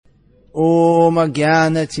Om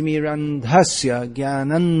Jnanatimirandhasya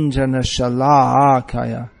Jnananjana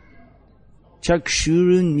Shalakaya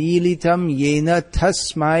Chakshurun Militam Yena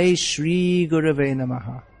Tasmai Shri Gurave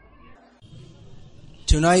Namaha.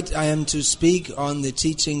 Tonight I am to speak on the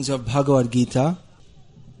teachings of Bhagavad Gita.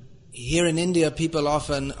 Here in India, people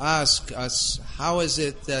often ask us, how is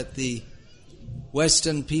it that the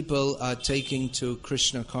Western people are taking to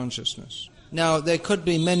Krishna consciousness? Now, there could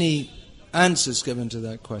be many answers given to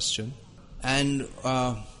that question. And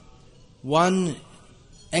one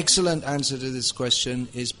excellent answer to this question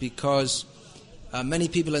is because many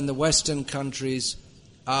people in the Western countries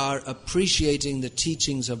are appreciating the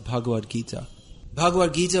teachings of Bhagavad Gita.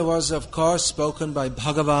 Bhagavad Gita was, of course, spoken by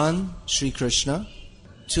Bhagavan, Sri Krishna,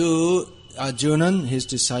 to Arjunan, his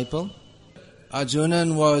disciple.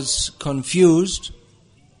 Arjunan was confused.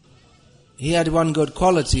 He had one good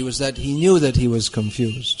quality, was that he knew that he was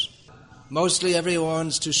confused. Mostly everyone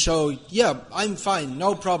wants to show, yeah, I'm fine,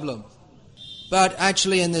 no problem. But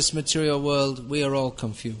actually in this material world, we are all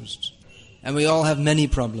confused. And we all have many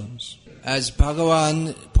problems. As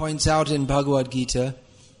Bhagavan points out in Bhagavad Gita,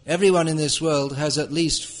 everyone in this world has at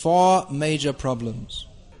least 4 major problems.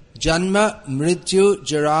 Janma, Mrityu,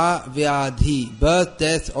 Jara, Vyadhi. Birth,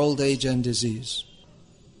 death, old age and disease.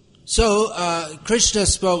 So, Krishna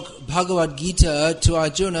spoke Bhagavad Gita to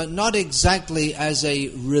Arjuna not exactly as a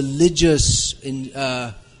religious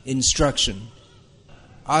instruction.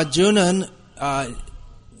 Arjuna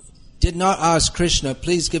did not ask Krishna,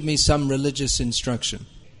 please give me some religious instruction.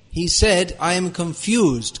 He said, I am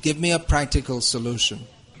confused, give me a practical solution.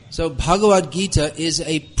 So Bhagavad Gita is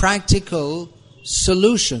a practical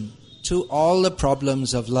solution to all the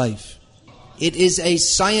problems of life. It is a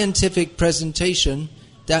scientific presentation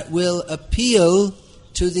that will appeal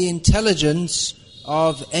to the intelligence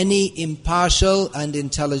of any impartial and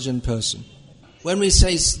intelligent person. When we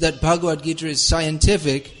say that Bhagavad Gita is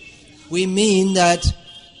scientific, we mean that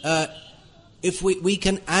if we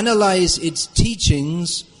can analyze its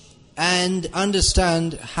teachings and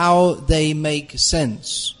understand how they make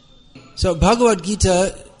sense. So in Bhagavad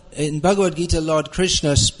Gita, Lord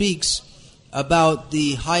Krishna speaks about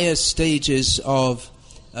the highest stages of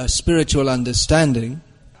spiritual understanding.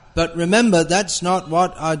 But remember, that's not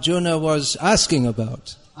what Arjuna was asking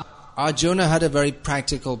about. Arjuna had a very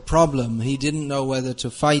practical problem. He didn't know whether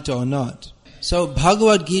to fight or not. So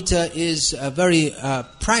Bhagavad Gita is a very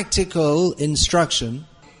practical instruction,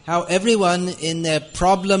 how everyone in their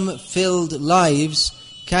problem-filled lives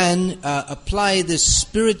can apply the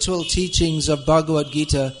spiritual teachings of Bhagavad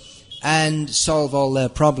Gita and solve all their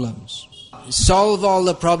problems. Solve all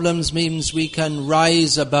the problems means we can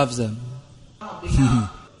rise above them.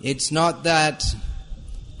 It's not that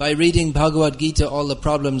by reading Bhagavad Gita all the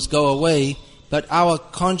problems go away, but our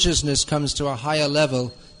consciousness comes to a higher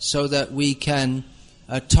level so that we can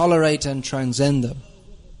tolerate and transcend them.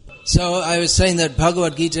 So I was saying that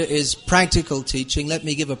Bhagavad Gita is practical teaching. Let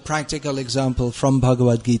me give a practical example from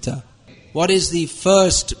Bhagavad Gita. What is the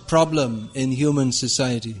first problem in human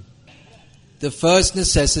society? The first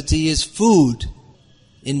necessity is food.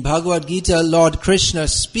 In Bhagavad Gita, Lord Krishna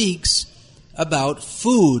speaks about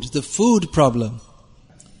food, the food problem.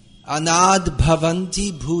 Anad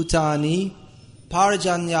bhavanti bhutani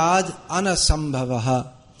parjanyad anasambhavaha.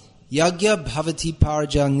 Yagya bhavati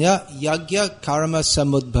parjanya yagya karma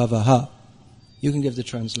samudbhavaha. You can give the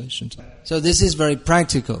translation. So this is very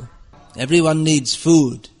practical. Everyone needs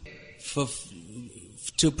food.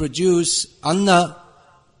 To produce anna,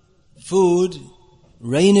 food,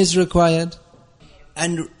 rain is required.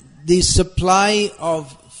 And the supply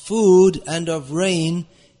of food and of rain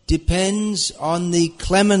depends on the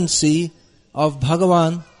clemency of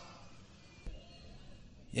Bhagavan.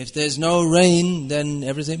 If there's no rain, then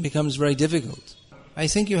everything becomes very difficult. I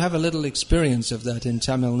think you have a little experience of that in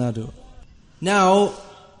Tamil Nadu. Now,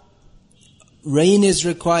 rain is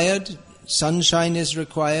required, sunshine is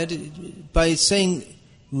required. By saying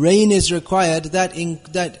rain is required, that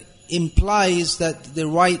implies that the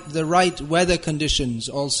right weather conditions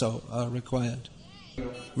also are required.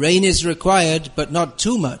 Rain is required, but not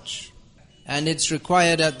too much. And it's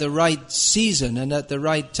required at the right season and at the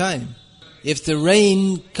right time.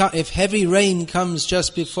 If heavy rain comes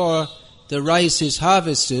just before the rice is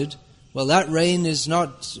harvested, well, that rain is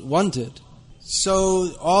not wanted. So,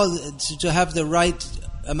 to have the right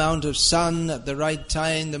amount of sun at the right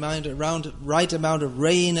time, the right amount of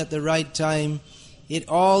rain at the right time, it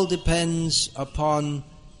all depends upon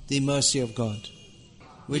the mercy of God.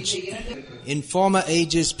 Which, in former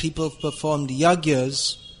ages, people performed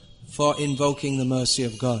yagyas for invoking the mercy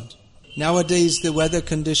of God. Nowadays, the weather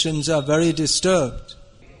conditions are very disturbed.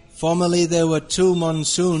 Formerly there were 2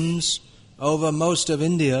 monsoons over most of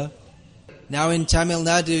India. Now in Tamil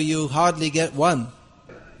Nadu you hardly get one.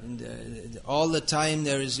 And, all the time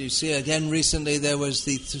there is, you see, again recently there was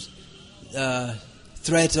the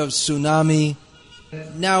threat of tsunami.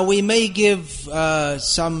 Now we may give the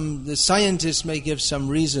scientists may give some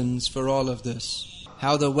reasons for all of this,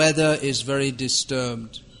 how the weather is very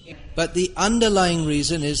disturbed. But the underlying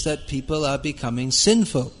reason is that people are becoming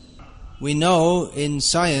sinful. We know in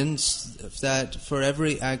science that for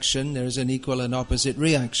every action there is an equal and opposite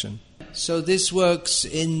reaction. So this works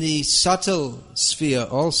in the subtle sphere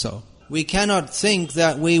also. We cannot think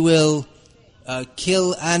that we will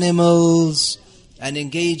kill animals and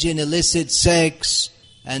engage in illicit sex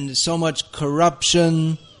and so much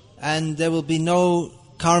corruption and there will be no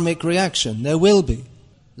karmic reaction. There will be.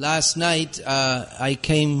 Last night I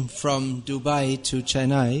came from Dubai to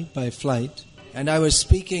Chennai by flight, and I was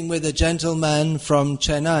speaking with a gentleman from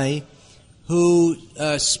Chennai who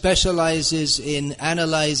specializes in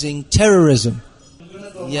analyzing terrorism.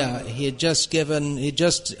 Yeah, he just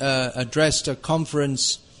addressed a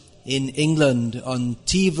conference in England on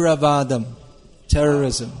Tivravadam,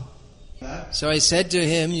 terrorism. So I said to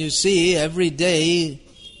him, you see, every day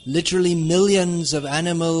literally millions of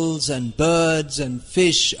animals and birds and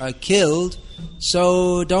fish are killed,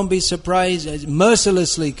 so don't be surprised,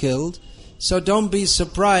 mercilessly killed, so don't be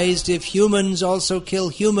surprised if humans also kill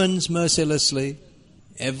humans mercilessly.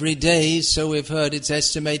 Every day, so we've heard, it's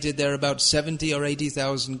estimated there are about 70 or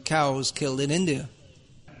 80,000 cows killed in India.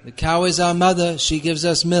 The cow is our mother, she gives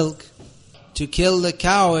us milk. To kill the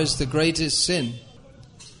cow is the greatest sin.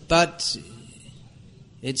 But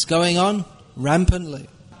it's going on rampantly.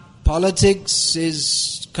 Politics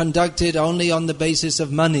is conducted only on the basis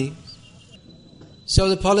of money. So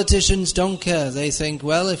the politicians don't care. They think,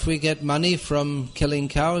 well, if we get money from killing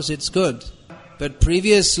cows, it's good. But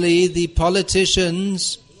previously, the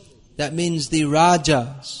politicians, that means the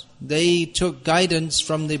rajas, they took guidance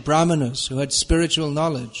from the brahmanas who had spiritual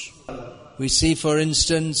knowledge. We see, for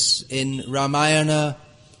instance, in Ramayana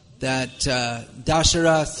that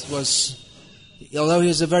Dasharath was, although he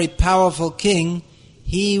was a very powerful king,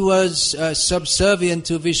 he was subservient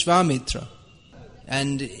to Vishwamitra.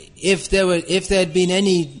 And if there had been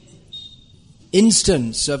any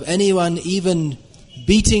instance of anyone even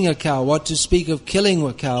beating a cow, what to speak of killing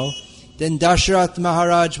a cow, then Dasharath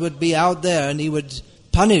Maharaj would be out there and he would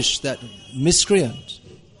punish that miscreant.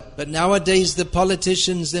 But nowadays the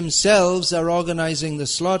politicians themselves are organizing the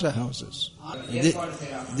slaughterhouses.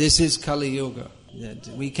 This is Kali Yuga.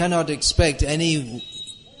 We cannot expect any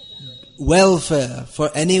welfare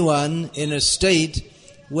for anyone in a state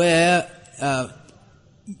where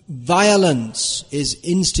violence is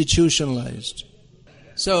institutionalized.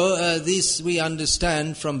 So this we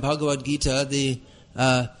understand from Bhagavad Gita, the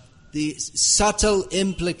subtle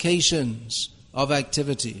implications of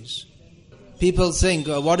activities. People think,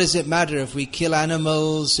 what does it matter if we kill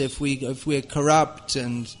animals, if we're corrupt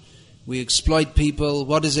and we exploit people,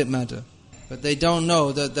 what does it matter? But they don't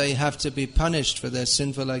know that they have to be punished for their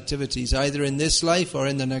sinful activities, either in this life or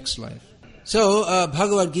in the next life. So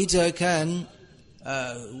Bhagavad Gita can,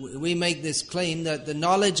 we make this claim that the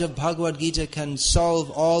knowledge of Bhagavad Gita can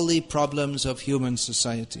solve all the problems of human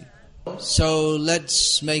society. So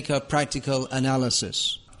let's make a practical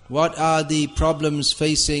analysis. What are the problems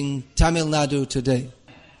facing Tamil Nadu today?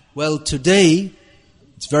 Well, today,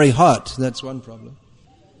 it's very hot, that's one problem.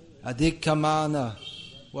 Adhikamana,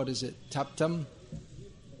 what is it? Taptam?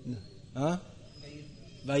 Huh?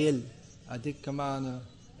 Vayil. Adhikamana.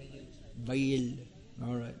 Vayil.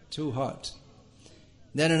 All right, too hot.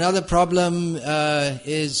 Then another problem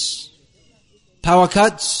is power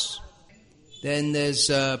cuts. Then there's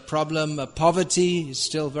a problem of poverty, is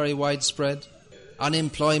still very widespread.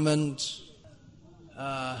 Unemployment.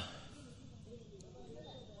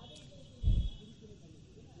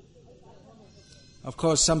 Of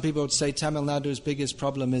course, some people would say Tamil Nadu's biggest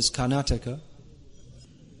problem is Karnataka.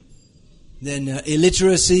 Then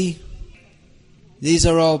illiteracy. These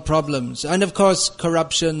are all problems. And of course,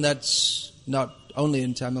 corruption, that's not only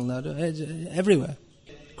in Tamil Nadu, it's everywhere.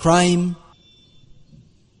 Crime.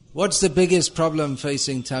 What's the biggest problem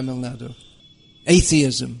facing Tamil Nadu?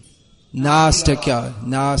 Atheism. Nastikavada.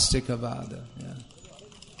 Yeah.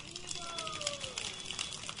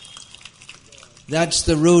 That's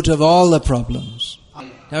the root of all the problems.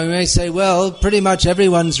 Now we may say, well, pretty much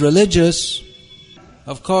everyone's religious.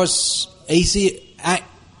 Of course,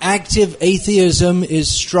 active atheism is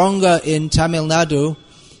stronger in Tamil Nadu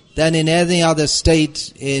than in any other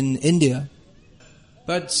state in India.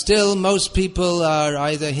 But still, most people are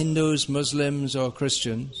either Hindus, Muslims or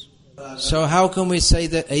Christians. So how can we say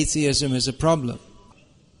that atheism is a problem?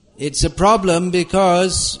 It's a problem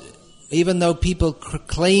because even though people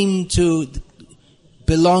claim to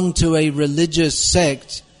belong to a religious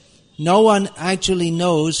sect, no one actually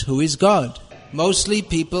knows who is God. Mostly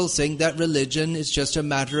people think that religion is just a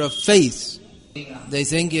matter of faith. They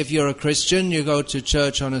think if you're a Christian, you go to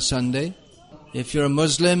church on a Sunday. If you're a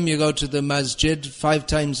Muslim, you go to the masjid 5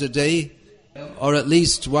 times a day, or at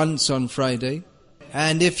least once on Friday.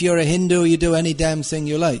 And if you're a Hindu, you do any damn thing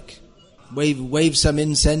you like. Wave some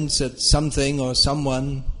incense at something or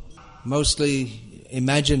someone, mostly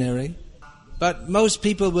imaginary. But most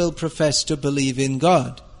people will profess to believe in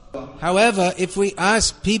God. However, if we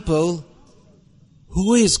ask people,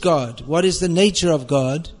 who is God? What is the nature of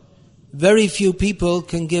God? Very few people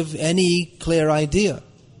can give any clear idea.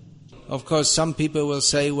 Of course, some people will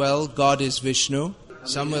say, well, God is Vishnu.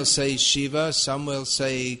 Some will say Shiva. Some will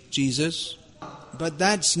say Jesus. But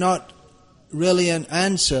that's not really an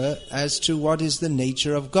answer as to what is the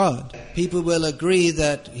nature of God. People will agree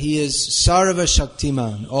that He is Sarva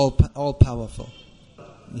Shaktiman, all powerful.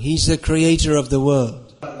 He's the creator of the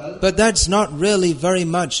world. But that's not really very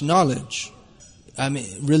much knowledge. I mean,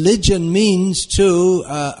 religion means to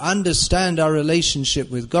understand our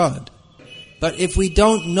relationship with God. But if we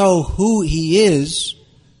don't know who He is,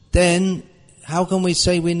 then how can we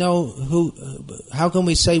say we know who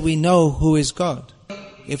is God?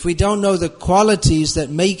 If we don't know the qualities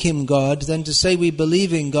that make Him God, then to say we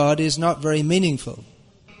believe in God is not very meaningful.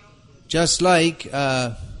 Just like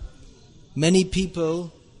many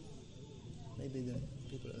people, maybe the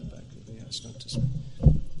people at the back will be asked not to speak.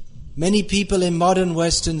 Many people in modern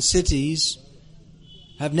Western cities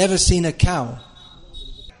have never seen a cow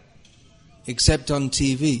except on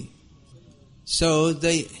TV. So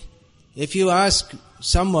if you ask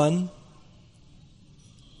someone,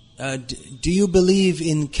 do you believe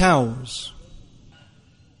in cows?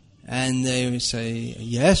 And they say,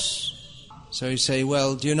 yes. So you say,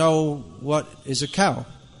 well, do you know what is a cow?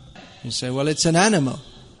 You say, well, it's an animal.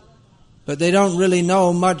 But they don't really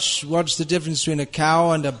know much what's the difference between a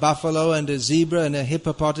cow and a buffalo and a zebra and a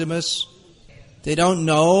hippopotamus. They don't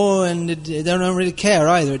know, and they don't really care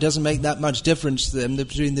either. It doesn't make that much difference to them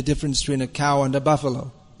between the difference between a cow and a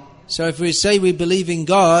buffalo. So if we say we believe in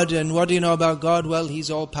God, and what do you know about God? Well, He's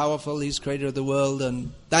all powerful, He's creator of the world,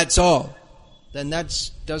 and that's all. Then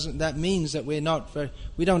that means that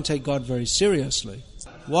we don't take God very seriously.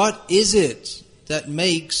 What is it that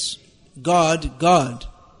makes God God?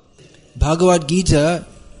 Bhagavad Gita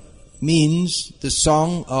means the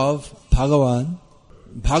song of Bhagavan.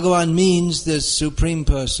 Bhagavan means the Supreme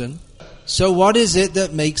Person. So what is it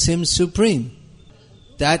that makes Him supreme?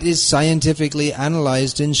 That is scientifically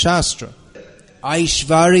analyzed in Shastra.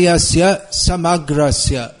 Aishvaryasya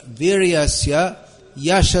samagrasya viryasya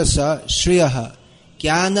yashasa shriyaha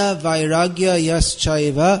jnana vairagya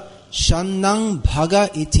yaschaiva shannang bhaga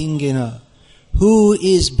itingena. Who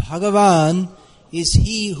is Bhagavan is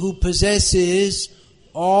He who possesses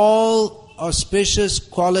all auspicious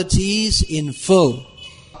qualities in full.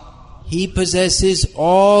 He possesses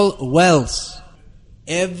all wealth.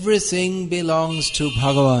 Everything belongs to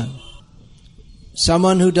Bhagavan.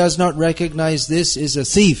 Someone who does not recognize this is a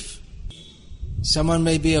thief. Someone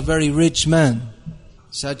may be a very rich man,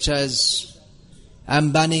 such as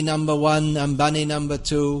Ambani number 1, Ambani number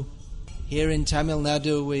 2. Here in Tamil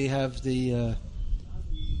Nadu we have the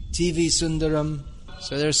TV Sundaram.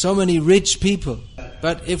 So there are so many rich people.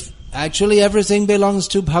 But if actually everything belongs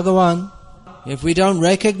to Bhagavan, if we don't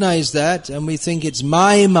recognize that and we think it's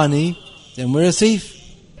my money, then we're a thief.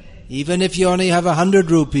 Even if you only have 100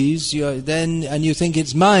 rupees, and you think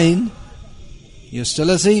it's mine, you're still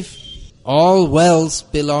a thief. All wealth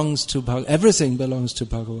belongs to Bhagavan. Everything belongs to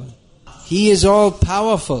Bhagavan. He is all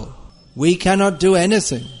powerful. We cannot do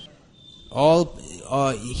anything.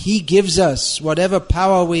 He gives us whatever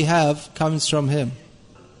power we have comes from Him.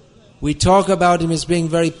 We talk about Him as being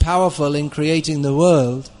very powerful in creating the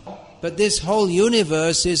world, but this whole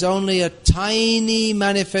universe is only a tiny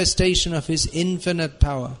manifestation of His infinite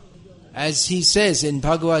power. As He says in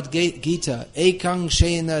Bhagavad Gita, Ekang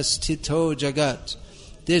Shena Sthito Jagat.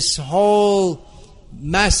 This whole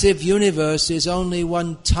massive universe is only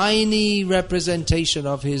one tiny representation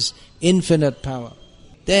of His infinite power.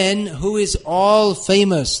 Then, who is all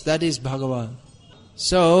famous? That is Bhagavan.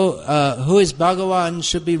 So, who is Bhagavan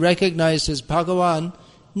should be recognized as Bhagavan,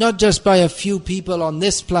 not just by a few people on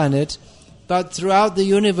this planet, but throughout the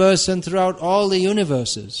universe and throughout all the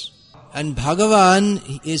universes. And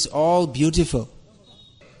Bhagavan is all beautiful.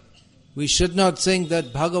 We should not think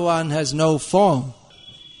that Bhagavan has no form.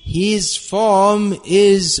 His form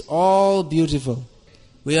is all beautiful.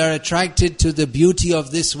 We are attracted to the beauty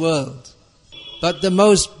of this world. But the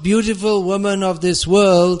most beautiful woman of this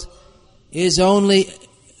world is only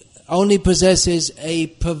possesses a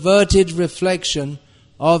perverted reflection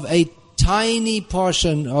of a tiny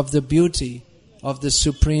portion of the beauty of the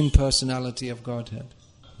Supreme Personality of Godhead.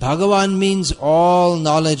 Bhagavan means all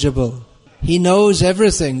knowledgeable. He knows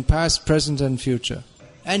everything, past, present and future.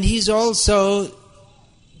 And He's also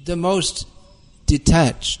the most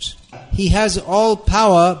detached. He has all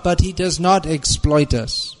power, but He does not exploit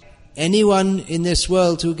us. Anyone in this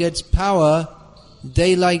world who gets power,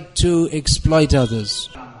 they like to exploit others.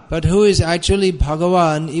 But who is actually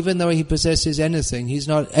Bhagavan, even though He possesses anything, He's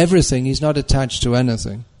not everything, He's not attached to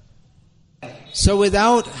anything. So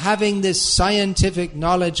without having this scientific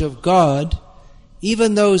knowledge of God,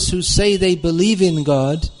 even those who say they believe in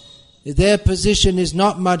God, their position is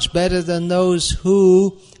not much better than those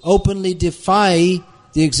who openly defy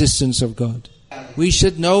the existence of God. We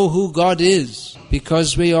should know who God is,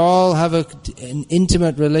 because we all have an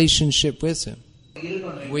intimate relationship with Him.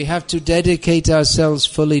 We have to dedicate ourselves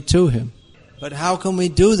fully to Him. But how can we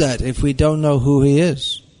do that if we don't know who He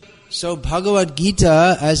is? So Bhagavad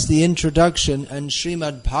Gita as the introduction and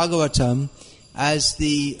Srimad Bhagavatam as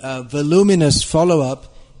the voluminous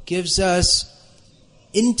follow-up gives us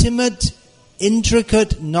intimate,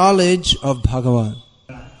 intricate knowledge of Bhagavan.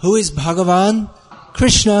 Who is Bhagavan?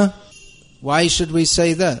 Krishna. Why should we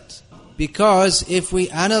say that? Because if we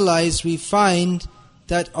analyze, we find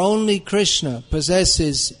that only Krishna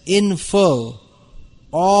possesses in full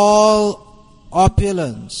all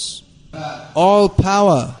opulence, all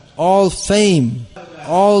power, all fame,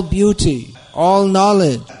 all beauty, all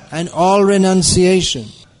knowledge, and all renunciation.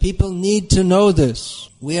 People need to know this.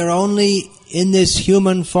 We are only in this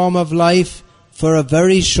human form of life for a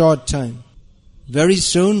very short time. Very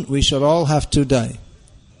soon we shall all have to die.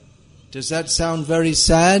 Does that sound very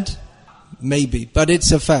sad? Maybe, but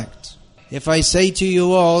it's a fact. If I say to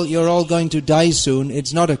you all, you're all going to die soon,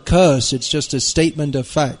 it's not a curse, it's just a statement of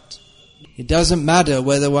fact. It doesn't matter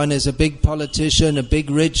whether one is a big politician, a big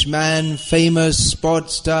rich man, famous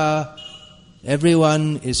sports star.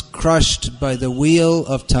 Everyone is crushed by the wheel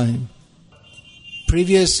of time.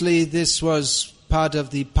 Previously, this was part of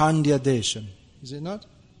the Pandya Desha. Is it not?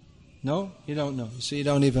 No? You don't know. So you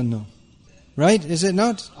don't even know. Right? Is it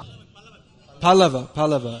not?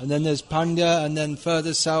 Pallava. And then there's Pandya, and then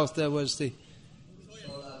further south there was the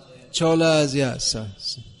Cholas. Yes.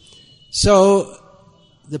 So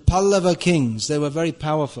the Pallava kings, they were very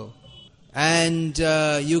powerful. And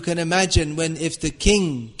you can imagine if the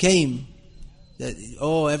king came, that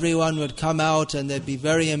everyone would come out and they'd be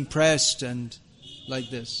very impressed and like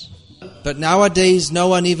this. But nowadays no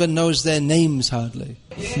one even knows their names hardly.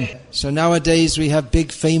 So nowadays we have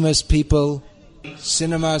big famous people,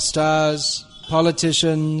 cinema stars,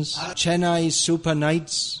 politicians, Chennai Super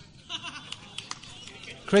Knights.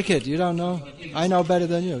 Cricket, you don't know? I know better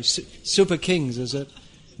than you. Super Kings, is it?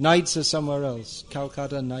 Knights are somewhere else.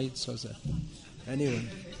 Calcutta Knights or that. Anyway,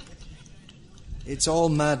 it's all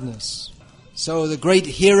madness. So the great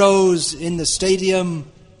heroes in the stadium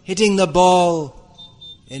hitting the ball,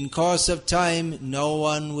 in course of time, no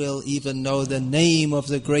one will even know the name of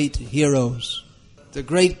the great heroes. The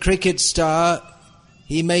great cricket star,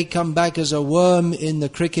 he may come back as a worm in the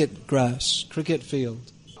cricket grass, cricket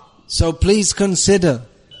field. So please consider,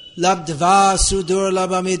 Labdva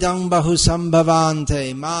sudurlabamidang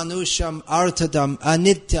bahusambhavante manusham artadam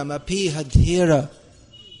anityam apihadhira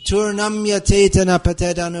turnamya tetana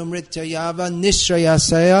patedanumritya yava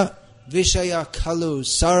nishrayasaya vishaya kalu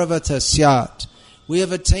sarvata syat. We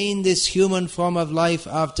have attained this human form of life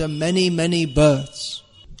after many, many births.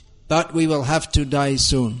 But we will have to die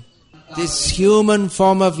soon. This human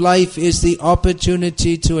form of life is the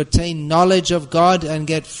opportunity to attain knowledge of God and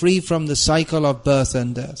get free from the cycle of birth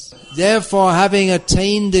and death. Therefore, having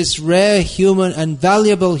attained this rare human and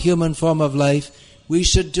valuable human form of life, we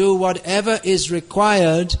should do whatever is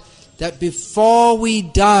required that before we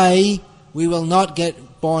die, we will not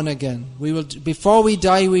get born again. Before we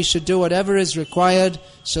die, we should do whatever is required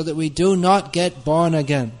so that we do not get born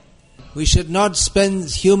again. We should not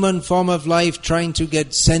spend human form of life trying to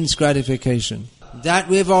get sense gratification. That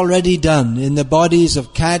we've already done in the bodies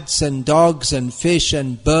of cats and dogs and fish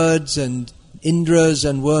and birds and indras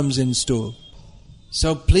and worms in stool.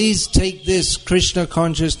 So please take this Krishna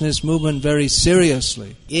consciousness movement very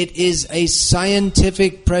seriously. It is a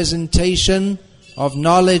scientific presentation of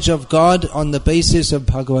knowledge of God on the basis of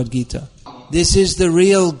Bhagavad Gita. This is the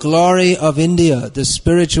real glory of India, the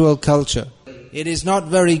spiritual culture. It is not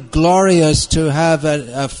very glorious to have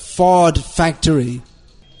a Ford factory.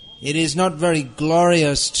 It is not very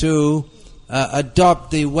glorious to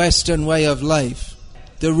adopt the Western way of life.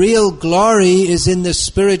 The real glory is in the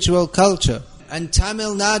spiritual culture. And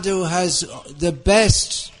Tamil Nadu has the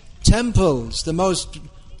best temples, the most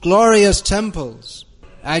glorious temples.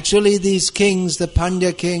 Actually, these kings, the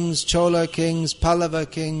Pandya kings, Chola kings, Pallava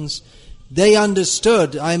kings, they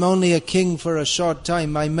understood, I'm only a king for a short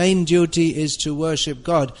time. My main duty is to worship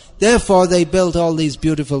God. Therefore, they built all these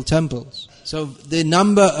beautiful temples. So the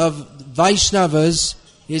number of Vaishnavas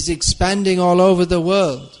is expanding all over the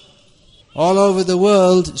world. All over the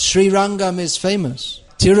world, Sri Rangam is famous.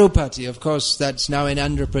 Tirupati, of course, that's now in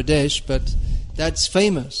Andhra Pradesh, but that's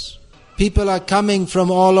famous. People are coming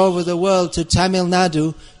from all over the world to Tamil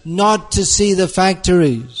Nadu not to see the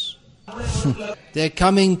factories. They're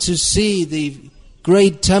coming to see the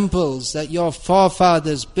great temples that your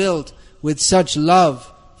forefathers built with such love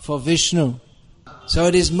for Vishnu. So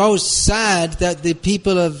it is most sad that the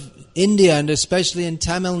people of India, and especially in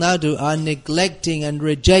Tamil Nadu, are neglecting and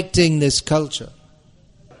rejecting this culture.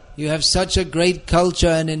 You have such a great culture,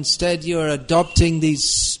 and instead you are adopting these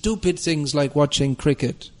stupid things like watching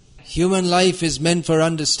cricket. Human life is meant for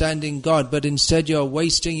understanding God, but instead you are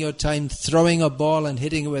wasting your time throwing a ball and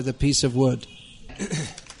hitting it with a piece of wood.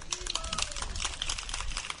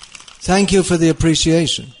 Thank you for the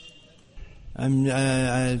appreciation.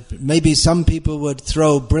 Maybe some people would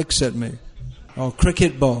throw bricks at me, or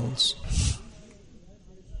cricket balls.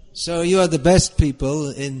 So you are the best people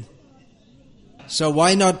in... So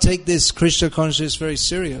why not take this Krishna consciousness very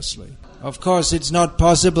seriously? Of course, it's not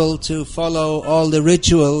possible to follow all the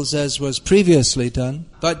rituals as was previously done.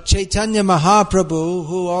 But Chaitanya Mahaprabhu,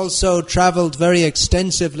 who also traveled very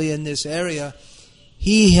extensively in this area,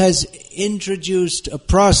 he has introduced a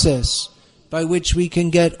process by which we can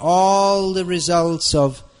get all the results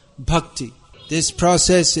of bhakti. This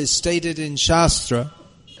process is stated in Shastra.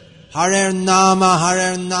 Harer nama,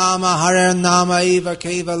 harer nama, harer nama eva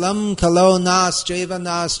kevalam kalo nas jeva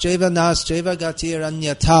gatir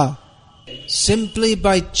anyatha. Simply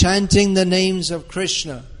by chanting the names of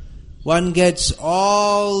Krishna, one gets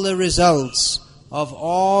all the results of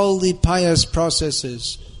all the pious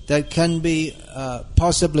processes that can be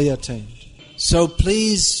possibly attained. So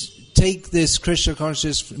please take this Krishna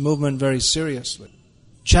conscious movement very seriously.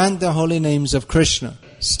 Chant the holy names of Krishna.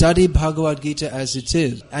 Study Bhagavad Gita as it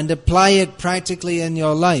is and apply it practically in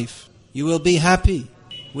your life. You will be happy.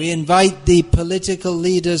 We invite the political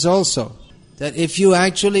leaders also, that if you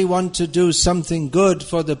actually want to do something good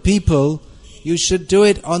for the people, you should do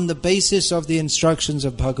it on the basis of the instructions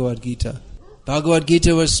of Bhagavad Gita. Bhagavad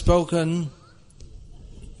Gita was spoken,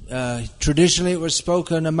 traditionally it was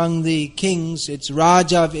spoken among the kings. It's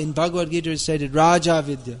Raja, in Bhagavad Gita it's stated Raja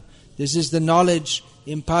Vidya. This is the knowledge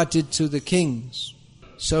imparted to the kings.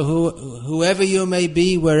 So whoever you may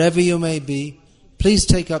be, wherever you may be, please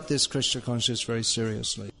take up this Krishna consciousness very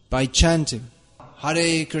seriously by chanting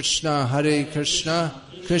Hare Krishna,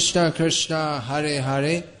 Krishna Krishna, Hare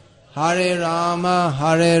Hare, Hare Rama,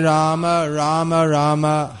 Rama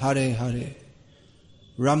Rama, Hare Hare.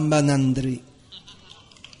 Rambanandri.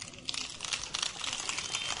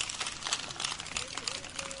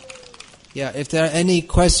 Yeah, if there are any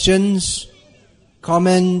questions,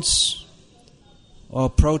 comments, or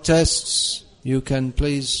protests, you can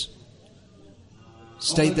please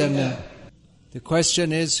state them now. The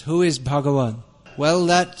question is, who is Bhagavan? Well,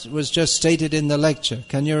 that was just stated in the lecture.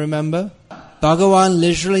 Can you remember? Bhagavan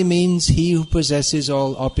literally means he who possesses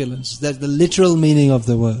all opulence. That's the literal meaning of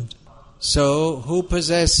the word. So, who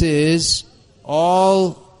possesses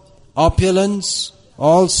all opulence,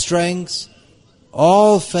 all strength,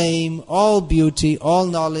 all fame, all beauty, all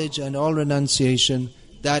knowledge and all renunciation,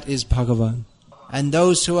 that is Bhagavan. And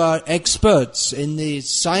those who are experts in the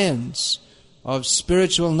science of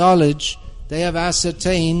spiritual knowledge, they have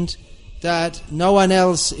ascertained that no one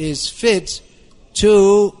else is fit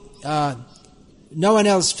to, no one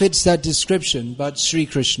else fits that description but Sri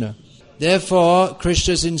Krishna. Therefore,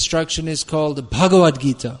 Krishna's instruction is called the Bhagavad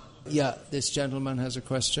Gita. Yeah, this gentleman has a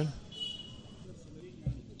question.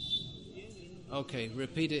 Okay,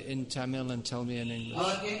 repeat it in Tamil and tell me in English.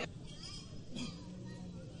 Okay.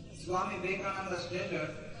 Swami Vivekananda stated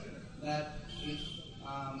that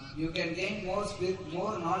you can gain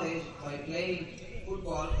more knowledge by playing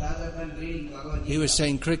football rather than reading Bhagavad Gita. He was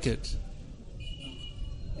saying cricket.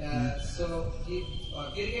 So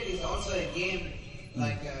cricket is also a game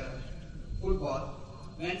like football.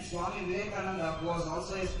 When Swami Vivekananda was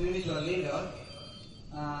also a spiritual leader,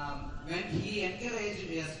 when he encouraged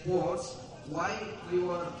sports, why you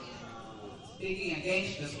were speaking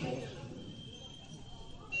against the sport?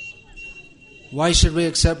 Why should we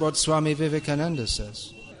accept what Swami Vivekananda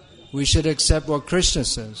says? We should accept what Krishna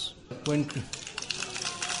says.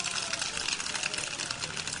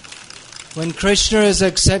 When Krishna is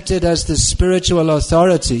accepted as the spiritual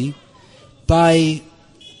authority by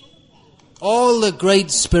all the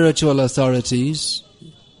great spiritual authorities,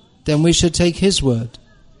 then we should take his word.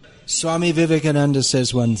 Swami Vivekananda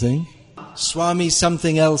says one thing. Swami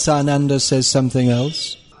something else Ananda says something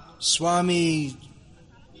else. Swami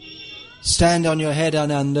stand on your head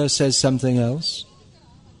Ananda says something else.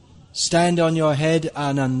 Stand on your head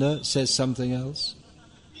Ananda says something else.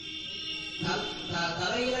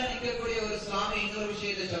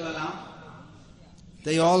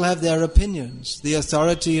 They all have their opinions. The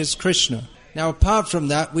authority is Krishna. Now, apart from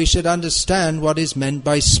that, we should understand what is meant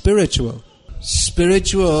by spiritual.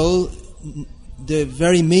 Spiritual, the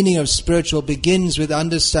very meaning of spiritual begins with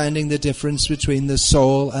understanding the difference between the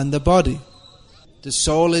soul and the body. The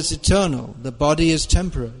soul is eternal. The body is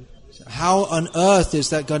temporary. How on earth is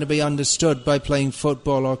that going to be understood by playing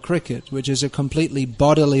football or cricket, which is a completely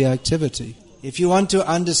bodily activity? If you want to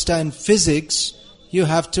understand physics, you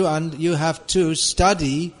have to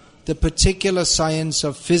study the particular science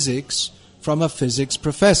of physics from a physics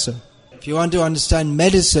professor. If you want to understand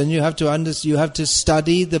medicine, you have to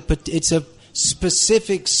study it's a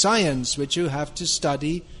specific science which you have to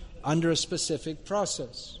study under a specific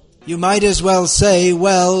process. You might as well say,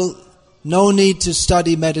 well, no need to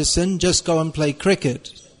study medicine, just go and play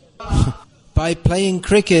cricket. By playing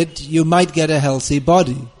cricket, you might get a healthy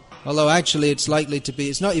body. Although actually it's not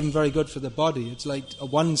even very good for the body. It's like a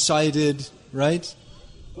one-sided, right?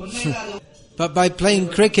 But by playing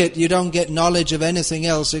cricket, you don't get knowledge of anything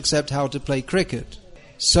else except how to play cricket.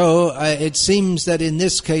 So it seems that in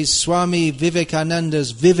this case, Swami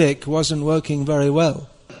Vivekananda's Vivek wasn't working very well.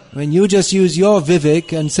 I mean, you just use your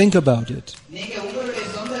Vivek and think about it.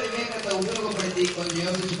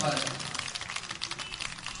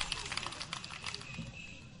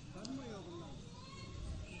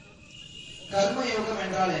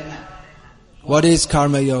 What is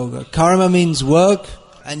Karma Yoga? Karma means work,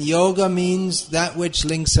 and Yoga means that which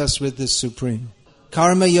links us with the Supreme.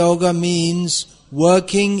 Karma Yoga means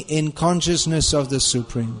working in consciousness of the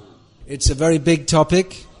Supreme. It's a very big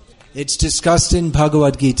topic. It's discussed in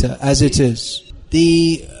Bhagavad Gita as it is.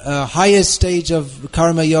 The highest stage of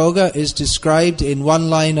Karma Yoga is described in one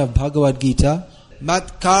line of Bhagavad Gita.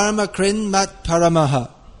 Mat karma krin mat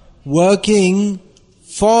paramaha. Working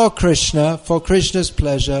for Krishna, for Krishna's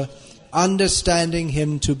pleasure, understanding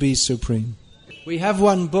Him to be supreme. We have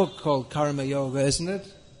one book called Karma Yoga, isn't it?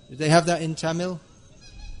 Do they have that in Tamil?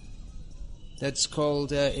 That's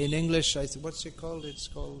called, in English, what's it called? It's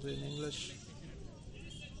called in English?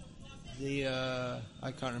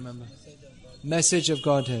 I can't remember. Message of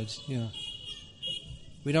Godhead, yeah.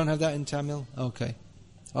 We don't have that in Tamil? Okay.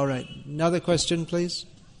 All right. Another question, please.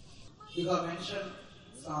 You have mentioned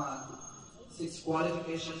 6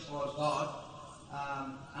 qualifications for God,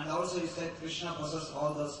 and also you said Krishna possesses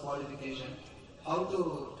all those qualifications.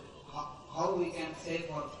 How we can say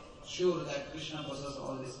for sure that Krishna possesses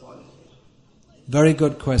all these qualifications? Very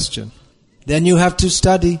good question. Then you have to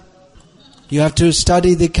study. You have to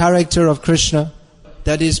study the character of Krishna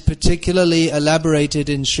that is particularly elaborated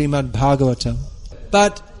in Srimad Bhagavatam.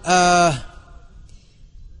 But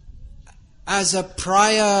as a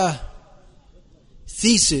prior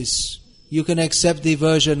thesis, you can accept the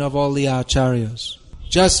version of all the acharyas.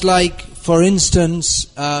 Just like, for instance,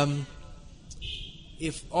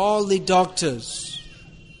 if all the doctors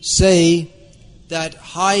say that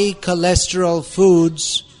high cholesterol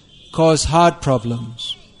foods cause heart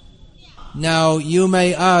problems, now you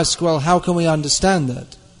may ask, well, how can we understand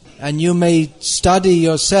that? And you may study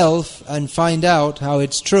yourself and find out how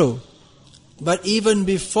it's true. But even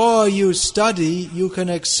before you study, you can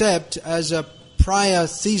accept as a prior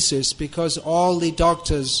thesis, because all the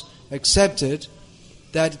doctors accepted,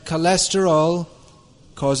 that cholesterol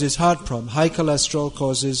causes heart problems. High cholesterol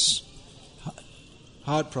causes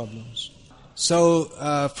heart problems. So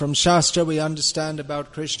from Shastra we understand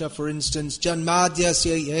about Krishna, for instance,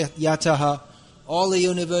 Janmadyasya yataha, all the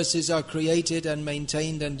universes are created and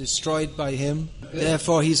maintained and destroyed by Him.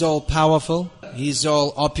 Therefore He's all powerful, He's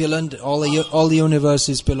all opulent, all the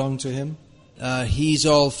universes belong to Him. He's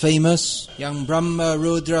all famous. Yang Brahma,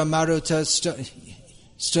 Rudra, Maruta,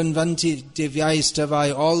 Stunvanti,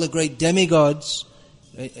 Divyaistavai, all the great demigods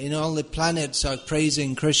in all the planets are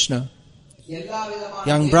praising Krishna.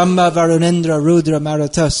 Yang Brahma, Varunendra, Rudra,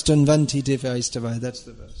 Maruta, Stunvanti, Divyaistavai. That's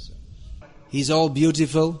the verse. He's all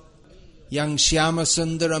beautiful. Yang Shyama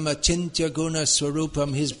Sundaram Achintya Guna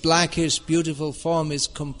Swarupam. His blackish, beautiful form is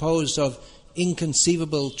composed of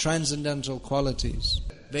inconceivable transcendental qualities.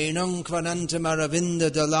 Venung kvanantam aravinda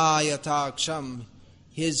dalaya taksham.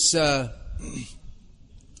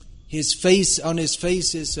 His face, on his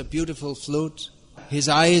face is a beautiful flute. His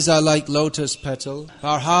eyes are like lotus petal.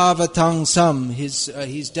 Parhavatang sam.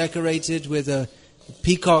 He's decorated with a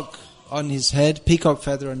peacock on his head, peacock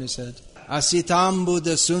feather on his head.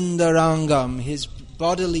 Asitambuddha sundarangam. His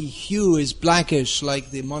bodily hue is blackish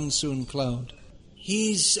like the monsoon cloud.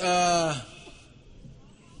 He's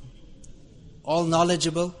all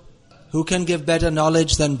knowledgeable. Who can give better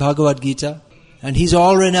knowledge than Bhagavad Gita? And he's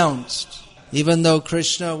all renounced. Even though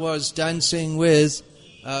Krishna was dancing with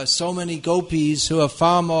so many gopis who are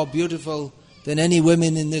far more beautiful than any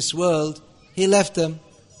women in this world, he left them.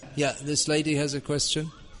 Yeah, this lady has a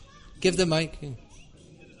question. Give the mic.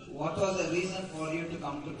 What was the reason for you to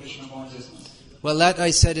come to Krishna consciousness? Well, that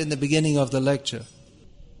I said in the beginning of the lecture.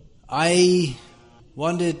 I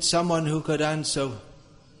wanted someone who could answer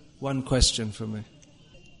one question for me.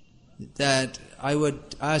 That I would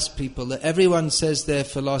ask people that everyone says their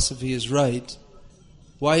philosophy is right.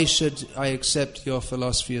 Why should I accept your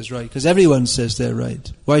philosophy is right? Because everyone says they're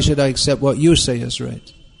right. Why should I accept what you say is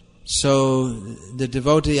right? So the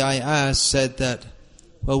devotee I asked said that,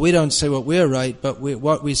 well, we don't say what we're right, but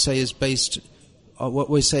what we say is what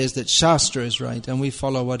we say is that Shastra is right, and we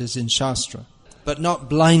follow what is in Shastra. But not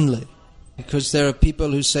blindly. Because there are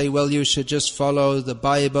people who say, well, you should just follow the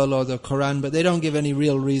Bible or the Quran, but they don't give any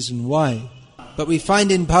real reason why. But we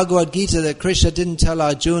find in Bhagavad Gita that Krishna didn't tell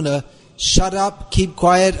Arjuna, shut up, keep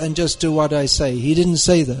quiet, and just do what I say. He didn't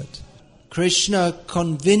say that. Krishna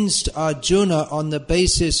convinced Arjuna on the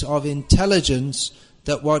basis of intelligence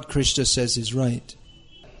that what Krishna says is right.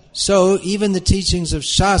 So even the teachings of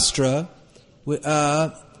Shastra,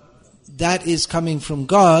 that is coming from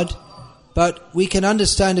God. But we can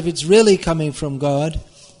understand if it's really coming from God,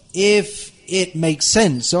 if it makes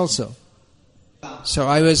sense also. So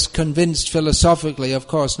I was convinced philosophically, of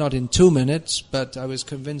course not in 2 minutes, but I was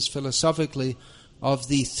convinced philosophically of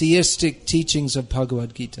the theistic teachings of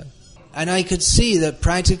Bhagavad Gita. And I could see that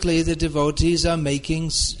practically the devotees are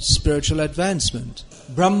making spiritual advancement.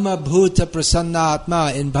 Brahma Bhuta Prasanna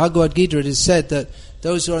Atma, in Bhagavad Gita it is said that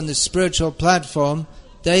those who are on the spiritual platform,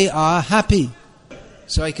 they are happy.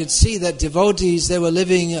 So I could see that devotees, they were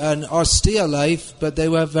living an austere life, but they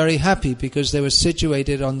were very happy because they were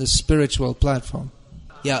situated on the spiritual platform.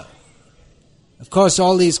 Yeah. Of course,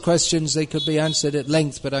 all these questions, they could be answered at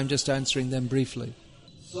length, but I'm just answering them briefly.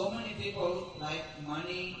 So many people like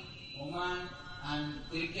money, woman, and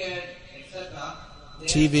cricket, etc.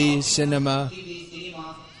 TV, cinema,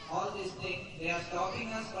 all these things, they are stopping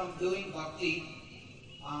us from doing bhakti.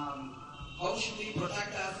 How should we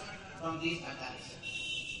protect us from these attacks?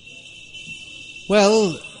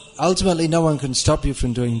 Well, ultimately no one can stop you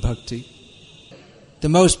from doing bhakti. The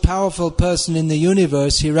most powerful person in the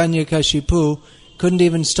universe, Hiranyakashipu, couldn't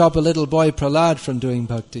even stop a little boy Prahlad from doing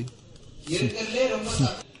bhakti.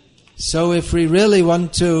 So if we really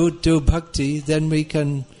want to do bhakti, then we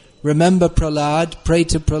can remember Prahlad, pray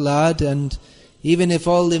to Prahlad, and even if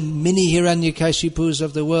all the mini Hiranyakashipus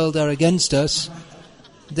of the world are against us,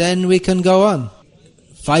 then we can go on.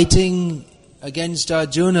 Fighting against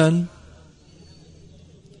Arjunan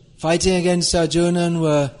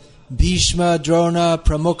were Bhishma, Drona,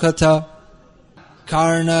 Pramukhata,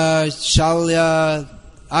 Karna, Shalya,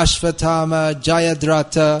 Ashvatthama,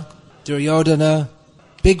 Jayadratha, Duryodhana.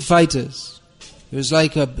 Big fighters. It was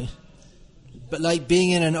like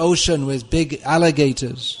being in an ocean with big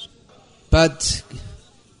alligators. But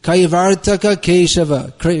Kaivartaka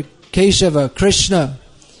Keshava, Krishna,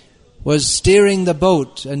 was steering the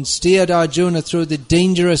boat and steered Arjuna through the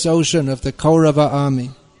dangerous ocean of the Kaurava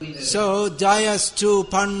army. So, Jayastu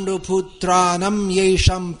Pandu Putranam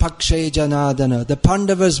Yesham Pakshe Janadana. The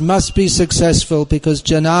Pandavas must be successful because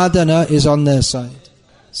Janadana is on their side.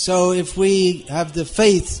 So if we have the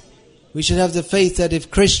faith, we should have the faith that if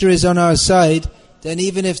Krishna is on our side, then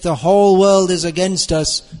even if the whole world is against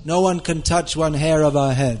us, no one can touch one hair of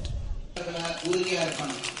our head.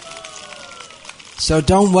 So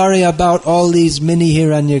don't worry about all these mini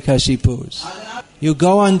Hiranyakashipus. You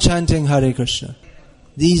go on chanting Hare Krishna.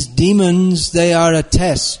 These demons, they are a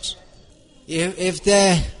test. If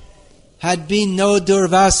there had been no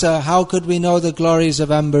Durvasa, how could we know the glories of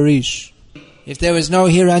Ambarish? If there was no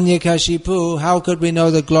Hiranyakashipu, how could we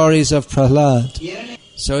know the glories of Prahlad?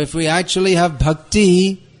 So if we actually have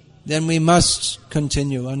bhakti, then we must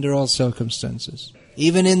continue under all circumstances.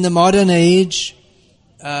 Even in the modern age,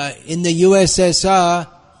 in the USSR,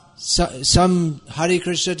 some Hare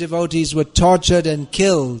Krishna devotees were tortured and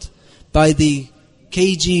killed by the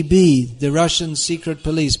KGB, the Russian secret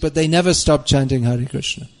police, but they never stopped chanting Hare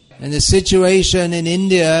Krishna. And the situation in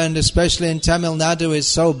India and especially in Tamil Nadu is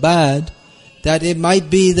so bad that it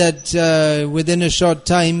might be that within a short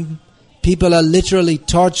time people are literally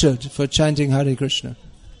tortured for chanting Hare Krishna.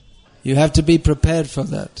 You have to be prepared for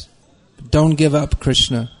that. Don't give up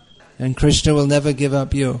Krishna, and Krishna will never give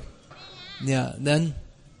up you. Yeah, then?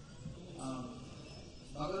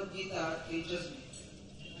 Bhagavad Gita teaches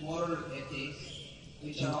moral ethics,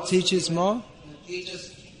 which are also Teaches given, more?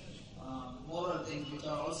 Teaches moral things which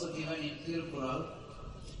are also given in Tirukural.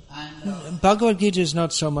 And Bhagavad Gita is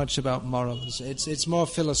not so much about morals. It's more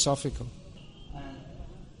philosophical.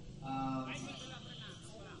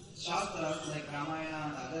 Shastras like Ramayana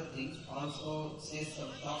and other things also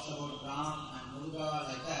talks about Ram and Muruga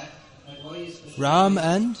like that. But why is Ram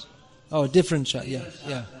and? Oh, different Shastra.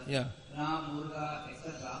 Yeah. Ram, Muruga,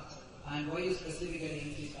 etc. And why you specifically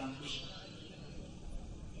insist on Krishna?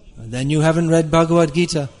 Then you haven't read Bhagavad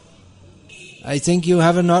Gita. I think you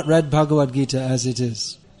have not read Bhagavad Gita as it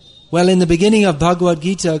is. Well, in the beginning of Bhagavad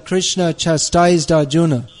Gita, Krishna chastised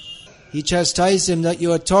Arjuna. He chastised him that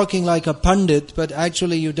you are talking like a pandit, but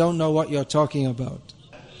actually you don't know what you're talking about.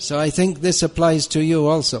 So I think this applies to you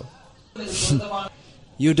also.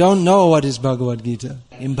 You don't know what is Bhagavad Gita.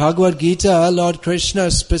 In Bhagavad Gita, Lord Krishna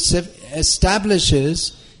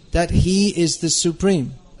establishes that He is the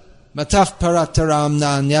Supreme. Mataf parataram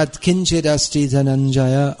nanyat kinchid asti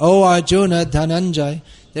dhananjaya. O Arjuna, Dhananjaya,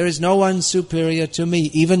 there is no one superior to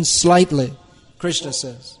me, even slightly, Krishna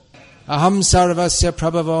says. Aham sarvasya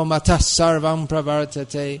prabhavo matah sarvam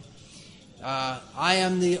pravartate. I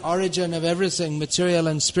am the origin of everything, material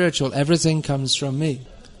and spiritual. Everything comes from me.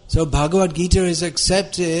 So Bhagavad Gita is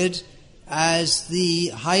accepted as the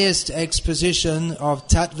highest exposition of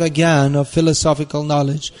tattva gyan, of philosophical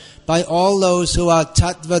knowledge, by all those who are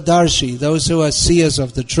tattvadarshi, those who are seers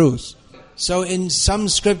of the truth. So in some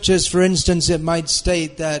scriptures, for instance, it might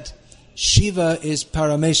state that Shiva is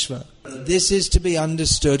Parameshwar. This is to be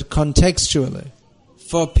understood contextually.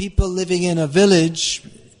 For people living in a village,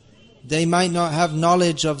 they might not have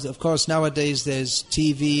knowledge of course nowadays there's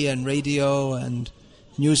TV and radio and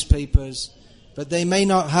newspapers, but they may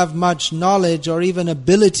not have much knowledge or even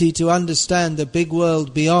ability to understand the big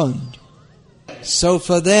world beyond. So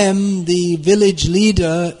for them, the village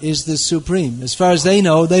leader is the supreme. As far as they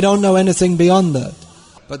know, they don't know anything beyond that.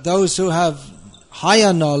 But those who have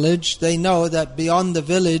higher knowledge, they know that beyond the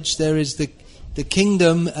village there is the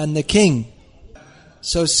kingdom and the king.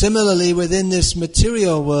 So similarly, within this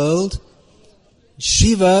material world,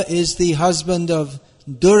 Shiva is the husband of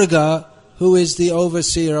Durga, who is the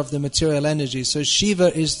overseer of the material energy. So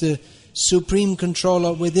Shiva is the supreme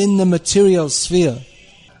controller within the material sphere.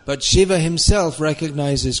 But Shiva himself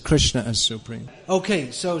recognizes Krishna as supreme. Okay,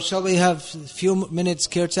 so shall we have a few minutes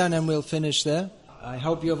kirtan and we'll finish there? I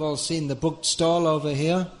hope you've all seen the book stall over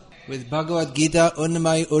here with Bhagavad Gita,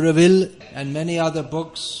 Unnamai Uravil and many other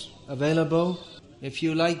books available. If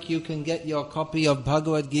you like, you can get your copy of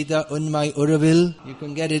Bhagavad Gita, Unnamai Uravil. You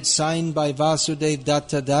can get it signed by Vasudev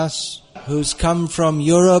Datta Das, who's come from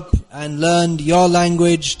Europe and learned your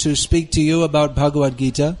language to speak to you about Bhagavad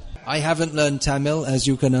Gita. I haven't learned Tamil, as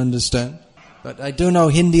you can understand, but I do know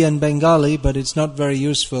Hindi and Bengali, but it's not very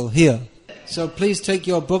useful here. So please take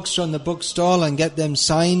your books from the bookstall and get them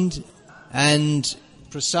signed, and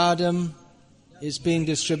prasadam is being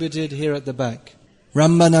distributed here at the back.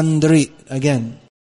 Rambanandri again.